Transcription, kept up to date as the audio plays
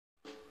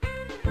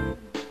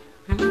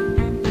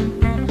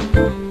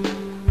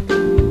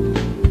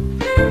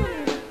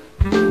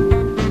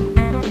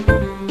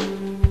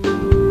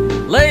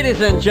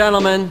Ladies and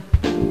gentlemen,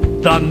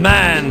 the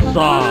man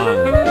song.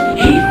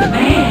 He's the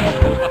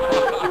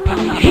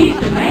man. He's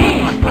the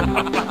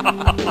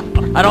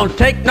man. I don't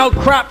take no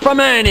crap from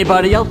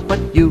anybody else but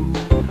you.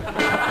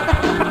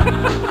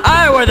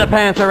 I wear the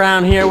pants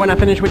around here when I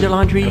finish with your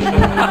laundry. Cause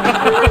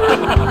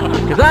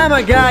I'm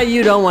a guy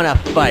you don't want to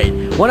fight.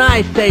 When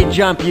I say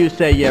jump, you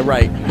say you're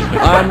right.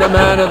 I'm the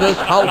man of this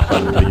house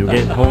until you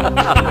get home.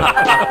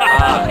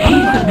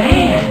 He's the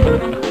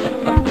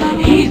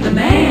man. He's the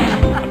man.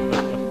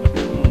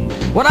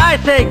 What I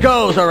say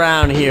goes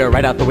around here,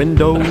 right out the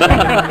window. And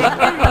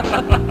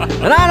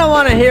I don't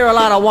want to hear a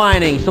lot of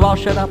whining, so I'll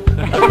shut up.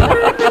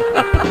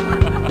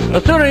 The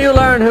sooner you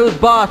learn who's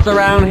boss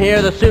around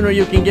here, the sooner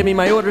you can give me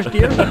my orders,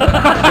 dear.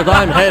 Because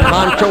I'm head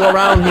honcho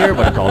around here,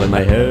 but it's all in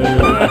my head.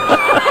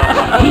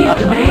 He's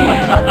the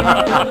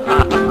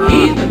man.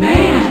 He's the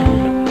man.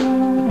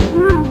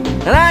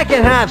 And I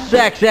can have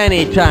sex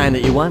any time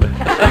that you want.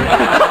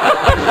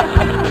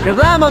 Because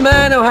I'm a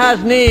man who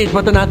has needs,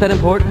 but they're not that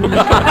important.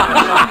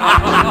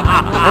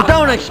 And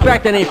don't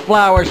expect any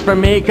flowers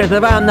from me, because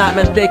if I'm not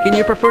mistaken,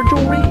 you prefer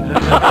jewelry.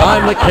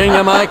 I'm the king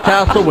of my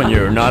castle when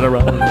you're not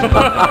around.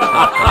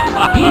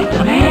 He's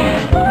the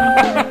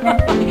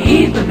man.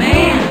 He's the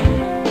man.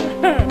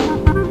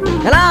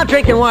 And I'll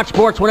drink and watch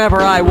sports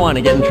whenever I want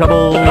to get in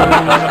trouble.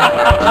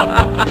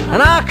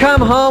 And I'll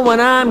come home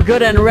when I'm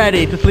good and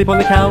ready to sleep on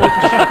the couch.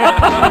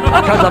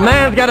 Because a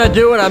man's got to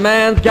do what a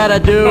man's got to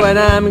do, and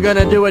I'm going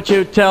to do what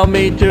you tell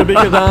me to,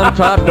 because I'm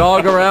top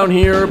dog around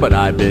here, but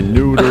I've been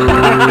neutered.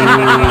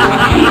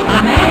 He's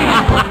the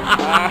man.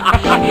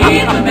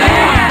 He's the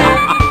man.